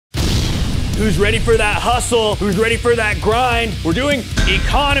Who's ready for that hustle? Who's ready for that grind? We're doing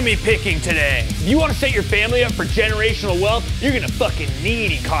economy picking today. If you want to set your family up for generational wealth, you're gonna fucking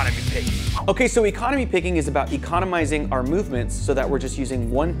need economy picking. Okay, so economy picking is about economizing our movements so that we're just using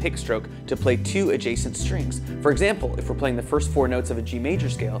one pick stroke to play two adjacent strings. For example, if we're playing the first 4 notes of a G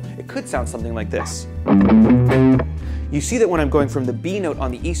major scale, it could sound something like this. You see that when I'm going from the B note on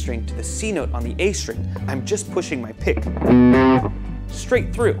the E string to the C note on the A string, I'm just pushing my pick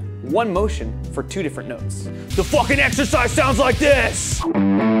straight through. One motion for 2 different notes. The fucking exercise sounds like this.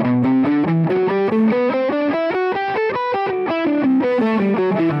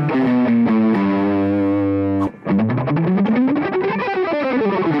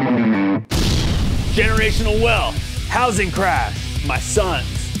 Generational wealth, housing crash, my sons.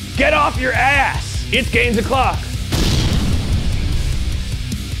 Get off your ass. It's gains o'clock.